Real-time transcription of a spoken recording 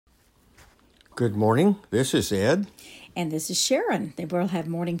Good morning. This is Ed. And this is Sharon. They will have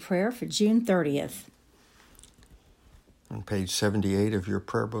morning prayer for June 30th. On page 78 of your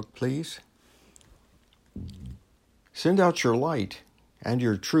prayer book, please. Send out your light and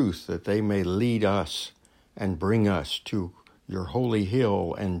your truth that they may lead us and bring us to your holy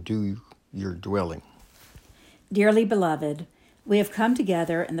hill and do your dwelling. Dearly beloved, we have come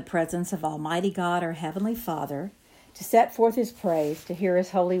together in the presence of Almighty God, our Heavenly Father, to set forth His praise, to hear His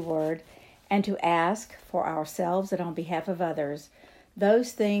holy word, and to ask for ourselves and on behalf of others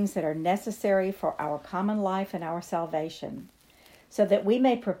those things that are necessary for our common life and our salvation, so that we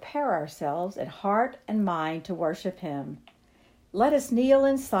may prepare ourselves in heart and mind to worship Him. Let us kneel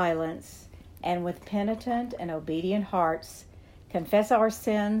in silence and with penitent and obedient hearts confess our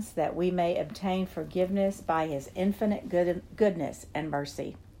sins, that we may obtain forgiveness by His infinite goodness and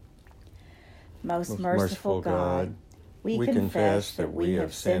mercy. Most merciful God, we confess that we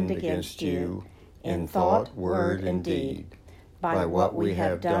have sinned against you in thought, word, and deed, by what we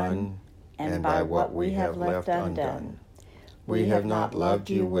have done and by what we have left undone. We have not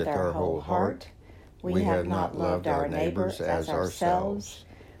loved you with our whole heart. We have not loved our neighbors as ourselves.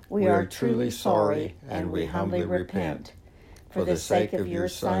 We are truly sorry, and we humbly repent. For the sake of your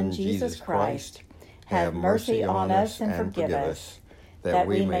Son, Jesus Christ, have mercy on us and forgive us, that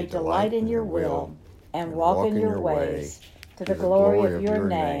we may delight in your will and walk in your ways, to the glory of your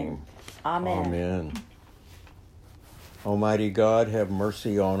name. Amen. Amen. Almighty God, have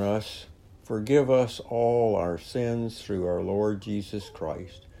mercy on us. Forgive us all our sins through our Lord Jesus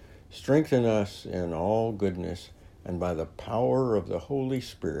Christ. Strengthen us in all goodness, and by the power of the Holy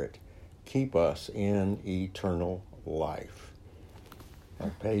Spirit, keep us in eternal life.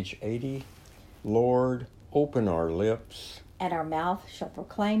 On page 80, Lord, open our lips, and our mouth shall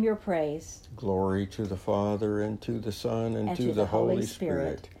proclaim your praise. Glory to the Father, and to the Son, and to the Holy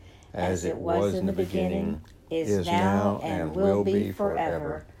Spirit, as it was in the beginning, is now, and will be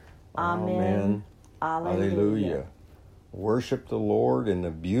forever. Amen. Alleluia. Worship the Lord in the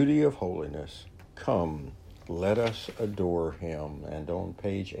beauty of holiness. Come, let us adore Him. And on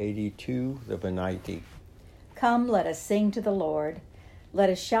page 82, the Venite. Come, let us sing to the Lord. Let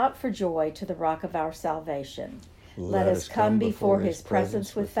us shout for joy to the rock of our salvation. Let us come before His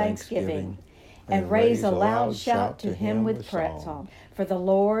presence with thanksgiving, and raise a loud shout to Him with psalm. For the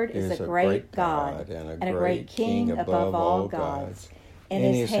Lord is a great God, and a great King above all gods. In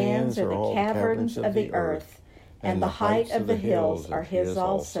His hands are the caverns of the earth, and the height of the hills are His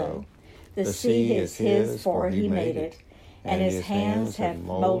also. The sea is His, for He made it, and His hands have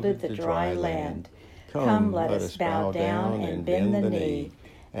molded the dry land. Come, let us bow down and bend the knee,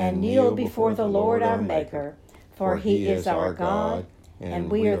 and kneel before the Lord our Maker. For He is our God, and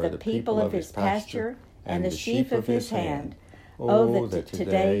we are the people of His pasture, and the sheep of His hand. Oh, that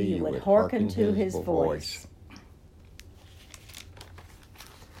today you would hearken to His voice.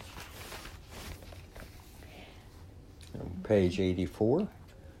 Page 84.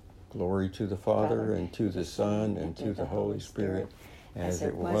 Glory to the Father, and to the Son, and to the Holy Spirit, as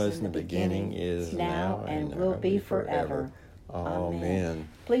it was in the beginning, is now, and will be forever. Amen.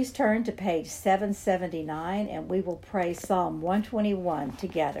 Please turn to page 779, and we will pray Psalm 121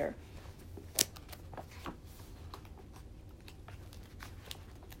 together.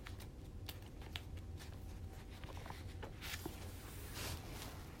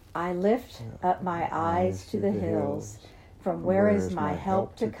 I lift up my eyes to the hills, from where is my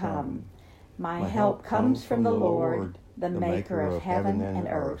help to come? My help comes from the Lord, the maker of heaven and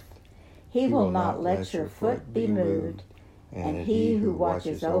earth. He will not let your foot be moved, and He who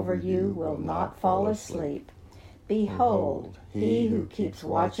watches over you will not fall asleep. Behold, He who keeps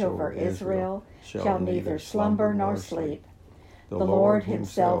watch over Israel shall neither slumber nor sleep. The Lord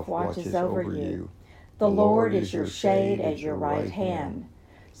Himself watches over you. The Lord is your shade at your right hand,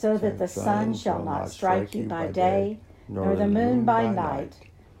 so that the sun shall not strike you by day, nor the moon by night.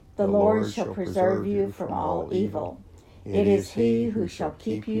 The Lord shall preserve you from all evil. It is He who shall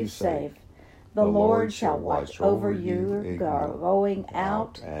keep you safe. The Lord shall watch over you, your going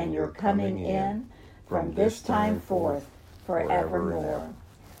out and your coming in, from this time forth forevermore.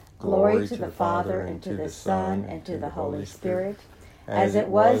 Glory to the Father, and to the Son, and to the Holy Spirit, as it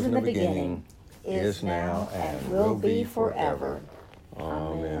was in the beginning, is now, and will be forever.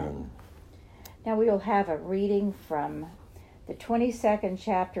 Amen. Now we will have a reading from the 22nd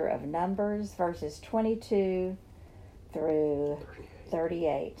chapter of Numbers, verses 22 through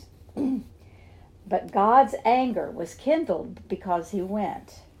 38. But God's anger was kindled because he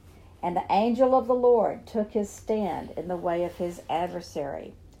went, and the angel of the Lord took his stand in the way of his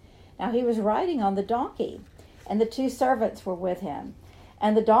adversary. Now he was riding on the donkey, and the two servants were with him.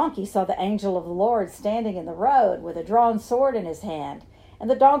 And the donkey saw the angel of the Lord standing in the road with a drawn sword in his hand. And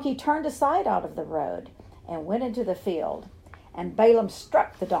the donkey turned aside out of the road and went into the field. And Balaam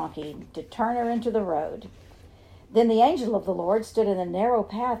struck the donkey to turn her into the road. Then the angel of the Lord stood in the narrow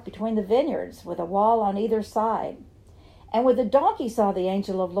path between the vineyards, with a wall on either side. And when the donkey saw the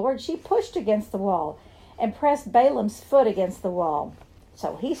angel of the Lord, she pushed against the wall and pressed Balaam's foot against the wall.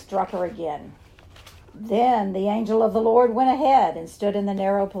 So he struck her again. Then the angel of the Lord went ahead and stood in the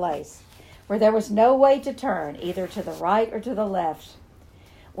narrow place, where there was no way to turn, either to the right or to the left.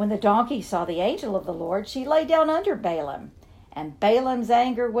 When the donkey saw the angel of the Lord, she lay down under Balaam. And Balaam's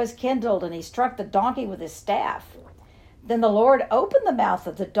anger was kindled, and he struck the donkey with his staff. Then the Lord opened the mouth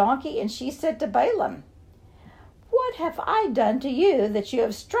of the donkey, and she said to Balaam, "What have I done to you that you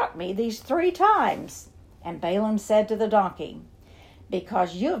have struck me these 3 times? And Balaam said to the donkey,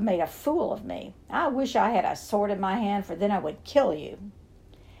 "Because you have made a fool of me. I wish I had a sword in my hand, for then I would kill you."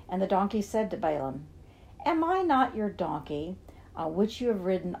 And the donkey said to Balaam, "Am I not your donkey, on which you have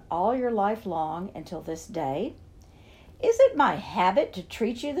ridden all your life long until this day? Is it my habit to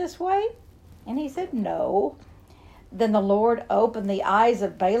treat you this way?" And he said, "No." Then the Lord opened the eyes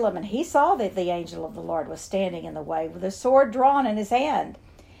of Balaam, and he saw that the angel of the Lord was standing in the way with a sword drawn in his hand.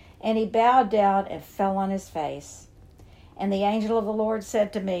 And he bowed down and fell on his face. And the angel of the Lord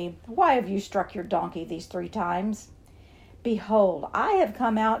said to me, "Why have you struck your donkey these 3 times? Behold, I have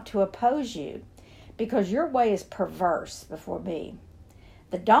come out to oppose you, because your way is perverse before me.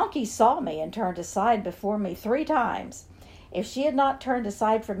 The donkey saw me and turned aside before me 3 times. If she had not turned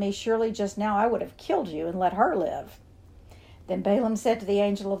aside from me, surely just now I would have killed you and let her live." Then Balaam said to the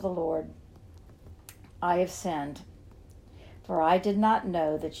angel of the Lord, "I have sinned, for I did not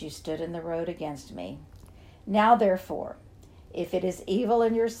know that you stood in the road against me. Now therefore, if it is evil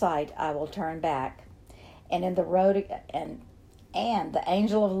in your sight, I will turn back." And in the road, and the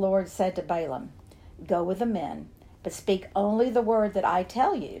angel of the Lord said to Balaam, "Go with the men, but speak only the word that I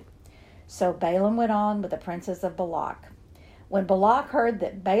tell you." So Balaam went on with the princes of Balak. When Balak heard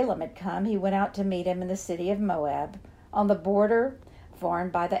that Balaam had come, he went out to meet him in the city of Moab, on the border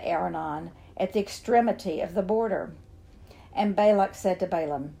formed by the Arnon, at the extremity of the border. And Balak said to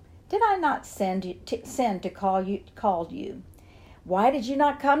Balaam, "Did I not send to call you? Why did you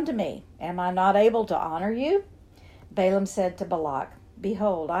not come to me? Am I not able to honor you?" Balaam said to Balak,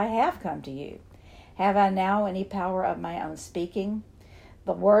 "Behold, I have come to you. Have I now any power of my own speaking?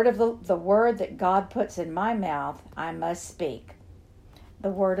 The word that God puts in my mouth, I must speak."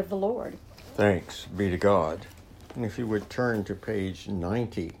 The word of the Lord. Thanks be to God. And if you would turn to page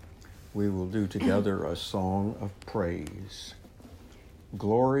 90, we will do together a song of praise.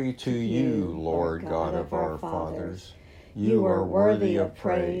 Glory to you, Lord God of our fathers. You are worthy of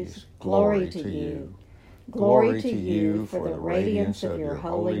praise. Glory to you. Glory to you for the radiance of your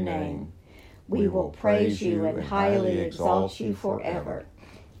holy name. We will praise you and highly exalt you forever.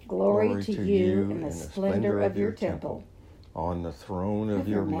 Glory to you in the splendor of your temple. On the throne of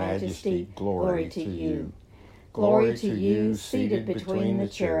your majesty, glory to you. Glory to you seated between the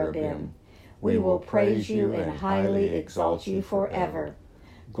cherubim. We will praise you and highly exalt you forever.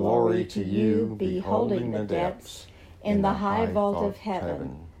 Glory to you, beholding the depths, in the high vault of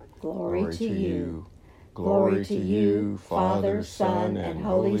heaven. Glory to you. Glory to you, Father, Son, and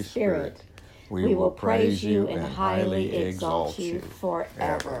Holy Spirit. We will praise you and highly exalt you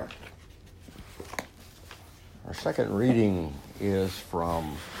forever. Our second reading is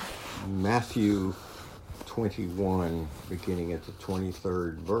from Matthew 21, beginning at the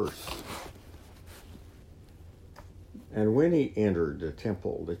 23rd verse. And when he entered the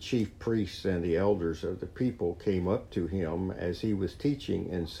temple, the chief priests and the elders of the people came up to him as he was teaching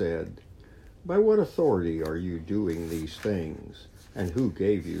and said, "By what authority are you doing these things? And who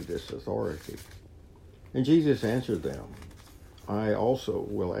gave you this authority?" And Jesus answered them, "I also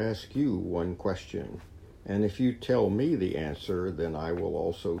will ask you one question, and if you tell me the answer, then I will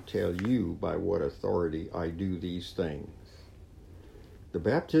also tell you by what authority I do these things. The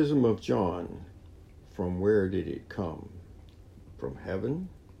baptism of John, from where did it come? From heaven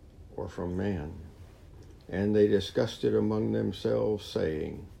or from man?" And they discussed it among themselves,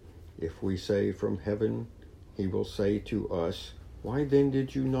 saying, "If we say from heaven, he will say to us, 'Why then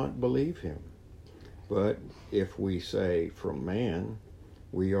did you not believe him?' But if we say from man,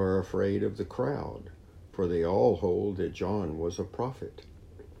 we are afraid of the crowd, for they all hold that John was a prophet."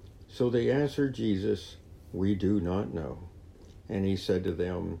 So they answered Jesus, "We do not know." And he said to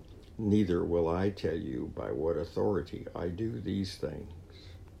them, "Neither will I tell you by what authority I do these things.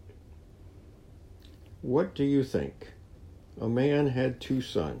 What do you think? A man had 2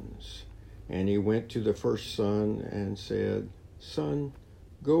 sons, and he went to the first son and said, 'Son,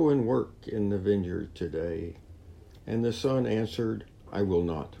 Go and work in the vineyard today. And the son answered, I will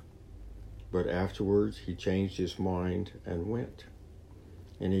not. But afterwards he changed his mind and went.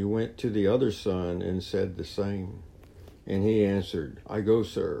 And he went to the other son and said the same. And he answered, I go,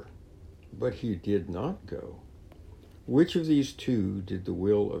 sir. But he did not go. Which of these two did the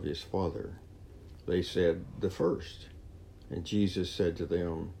will of his father? They said, the first. And Jesus said to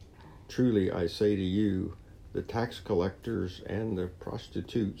them, truly I say to you, the tax collectors and the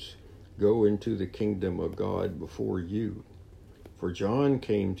prostitutes go into the kingdom of God before you. For John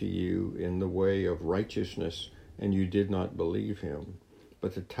came to you in the way of righteousness, and you did not believe him.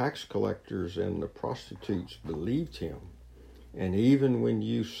 But the tax collectors and the prostitutes believed him. And even when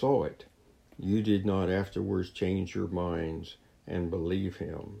you saw it, you did not afterwards change your minds and believe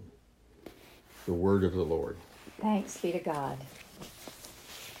him. The word of the Lord. Thanks be to God.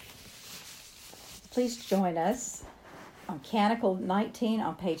 Please join us on Canticle 19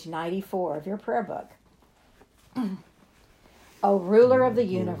 on page 94 of your prayer book. O ruler of the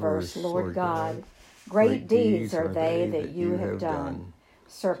universe, Lord God, great deeds are they that you have done,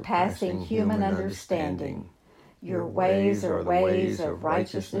 surpassing human understanding. Your ways are ways of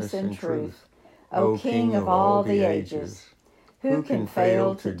righteousness and truth, O King of all the ages. Who can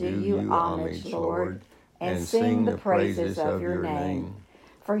fail to do you homage, Lord, and sing the praises of your name?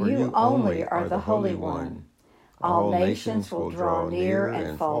 For you only are the Holy One. All nations will draw near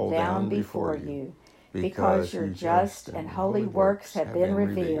and fall down before you, because your just and holy works have been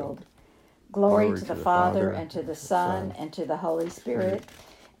revealed. Glory to the Father, and to the Son, and to the Holy Spirit,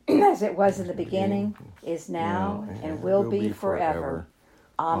 as it was in the beginning, is now, and will be forever.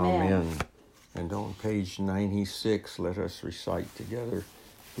 Amen. And on page 96, let us recite together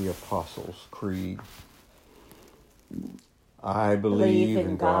the Apostles' Creed. I believe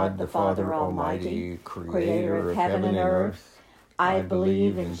in God the Father Almighty, creator of heaven and earth. I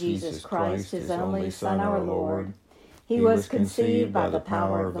believe in Jesus Christ, his only Son, our Lord. He was conceived by the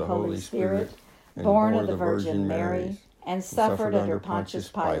power of the Holy Spirit, born of the Virgin Mary, and suffered under Pontius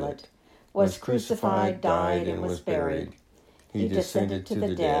Pilate, was crucified, died, and was buried. He descended to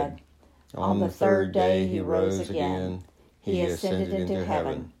the dead. On the third day he rose again. He ascended into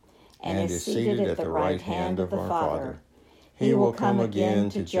heaven, and is seated at the right hand of the Father. He will come again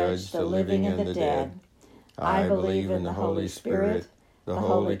to judge the living and the dead. I believe in the Holy Spirit, the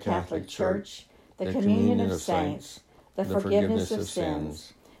Holy Catholic Church, the communion of saints, the forgiveness of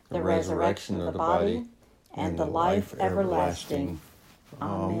sins, the resurrection of the body, and the life everlasting.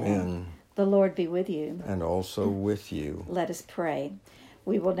 Amen. The Lord be with you. And also with you. Let us pray.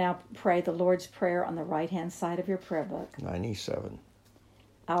 We will now pray the Lord's Prayer on the right-hand side of your prayer book. 97.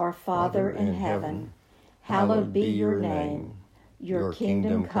 Our Father in heaven, hallowed be your name. Your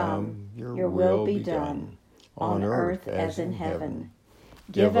kingdom come, your will be done, on earth as in heaven.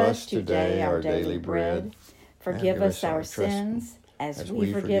 Give us today our daily bread. Forgive us our sins, as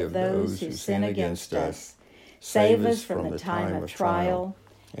we forgive those who sin against us. Save us from the time of trial,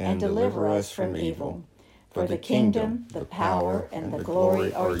 and deliver us from evil. For the kingdom, the power, and the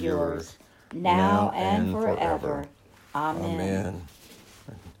glory are yours, now and forever. Amen.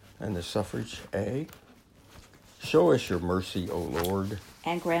 And the suffrage A. Show us your mercy, O Lord.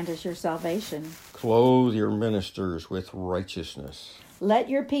 And grant us your salvation. Clothe your ministers with righteousness. Let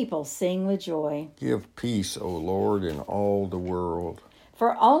your people sing with joy. Give peace, O Lord, in all the world.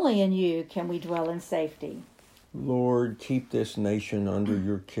 For only in you can we dwell in safety. Lord, keep this nation under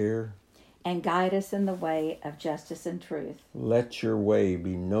your care. And guide us in the way of justice and truth. Let your way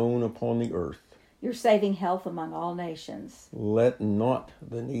be known upon the earth. Your saving health among all nations. Let not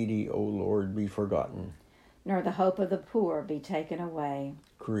the needy, O Lord, be forgotten. Nor the hope of the poor be taken away.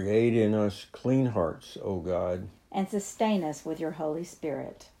 Create in us clean hearts, O God. And sustain us with your Holy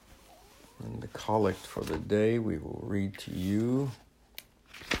Spirit. And the collect for the day we will read to you.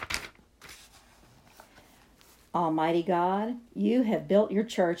 Almighty God, you have built your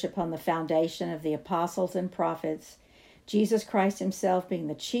church upon the foundation of the apostles and prophets, Jesus Christ himself being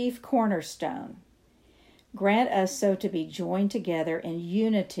the chief cornerstone. Grant us so to be joined together in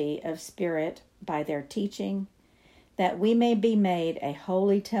unity of spirit by their teaching, that we may be made a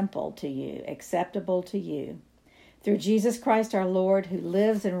holy temple to you, acceptable to you. Through Jesus Christ our Lord, who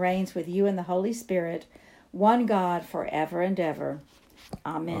lives and reigns with you in the Holy Spirit, one God forever and ever.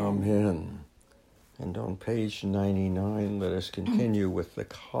 Amen. Amen. And on page 99, let us continue with the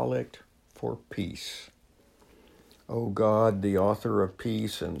collect for peace. O God, the author of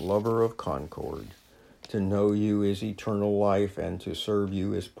peace and lover of concord, to know you is eternal life, and to serve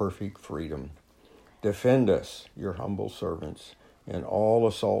you is perfect freedom. Defend us, your humble servants, in all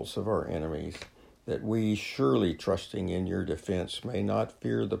assaults of our enemies, that we, surely trusting in your defense, may not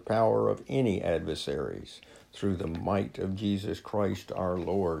fear the power of any adversaries, through the might of Jesus Christ our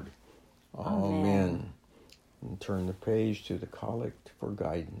Lord. Amen. And turn the page to the Collect for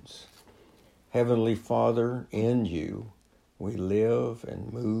Guidance. Heavenly Father, in you we live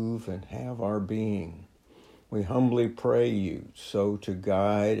and move and have our being. We humbly pray you so to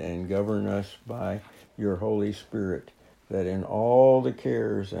guide and govern us by your Holy Spirit, that in all the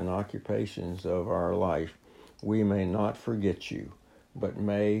cares and occupations of our life we may not forget you, but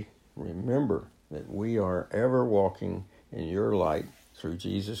may remember that we are ever walking in your light through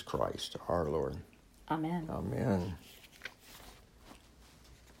Jesus Christ our Lord. Amen. Amen.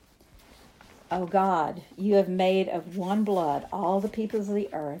 O God, you have made of one blood all the peoples of the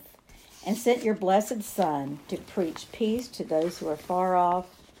earth, and sent your blessed Son to preach peace to those who are far off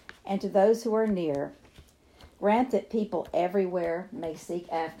and to those who are near. Grant that people everywhere may seek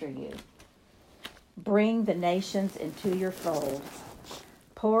after you. Bring the nations into your fold.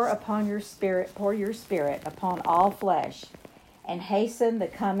 Pour your spirit upon all flesh, and hasten the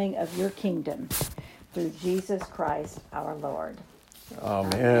coming of your kingdom through Jesus Christ our Lord.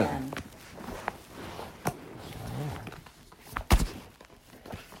 Amen. Amen.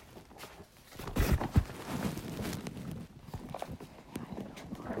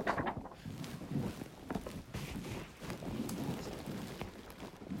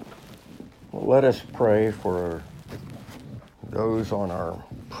 Let us pray for those on our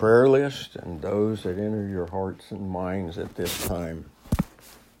prayer list and those that enter your hearts and minds at this time.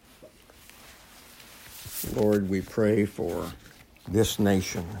 Lord, we pray for this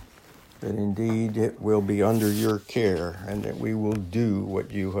nation, that indeed it will be under your care and that we will do what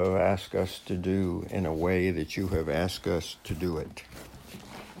you have asked us to do in a way that you have asked us to do it.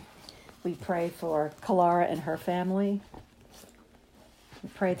 We pray for Kalara and her family. We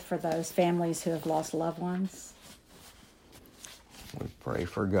pray for those families who have lost loved ones. We pray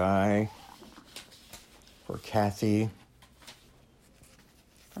for Guy, for Kathy,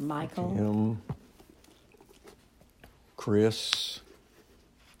 for Michael, Tim, Chris,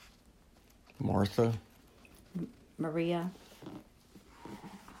 Martha, Maria.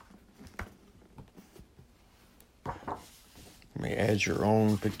 You may add your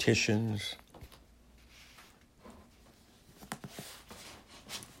own petitions.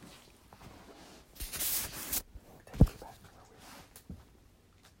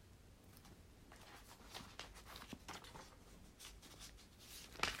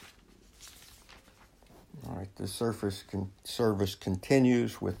 All right, the service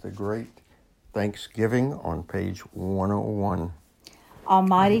continues with the great Thanksgiving on page 101.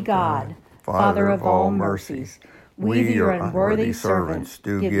 Almighty God, Father of all mercies, we, your unworthy servants,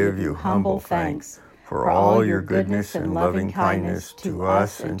 do give you humble thanks for all your goodness and loving kindness to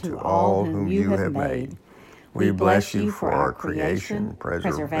us and to all whom you have made. We bless you for our creation,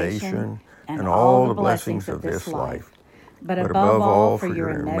 preservation, and all the blessings of this life, but above all for your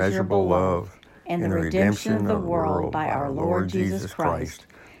immeasurable love and the redemption of the world by our Lord Jesus Christ,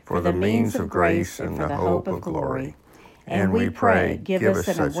 for the means of grace and the hope of glory. And we pray, give us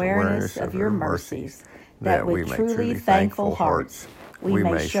an awareness of your mercies, that with truly thankful hearts we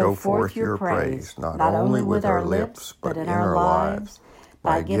may show forth your praise, not only with our lips, but in our lives,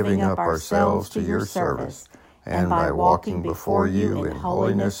 by giving up ourselves to your service, and by walking before you in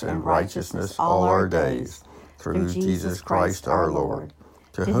holiness and righteousness all our days, through Jesus Christ our Lord,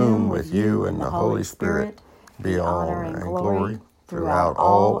 to whom with you and the Holy Spirit be honor and glory throughout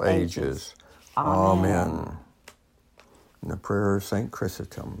all ages. Amen. And the prayer of St.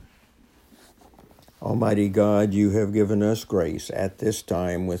 Chrysostom. Almighty God, you have given us grace at this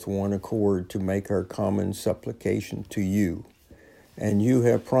time with one accord to make our common supplication to you. And you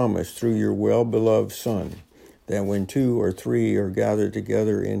have promised through your well-beloved Son that when 2 or 3 are gathered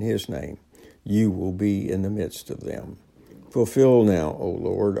together in his name, you will be in the midst of them. Fulfill now, O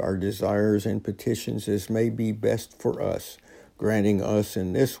Lord, our desires and petitions as may be best for us, granting us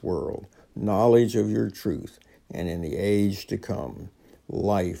in this world knowledge of your truth, and in the age to come,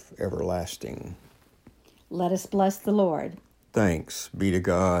 life everlasting. Let us bless the Lord. Thanks be to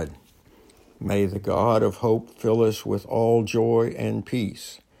God. May the God of hope fill us with all joy and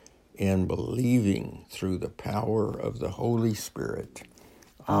peace in believing through the power of the Holy Spirit.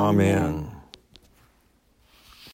 Amen.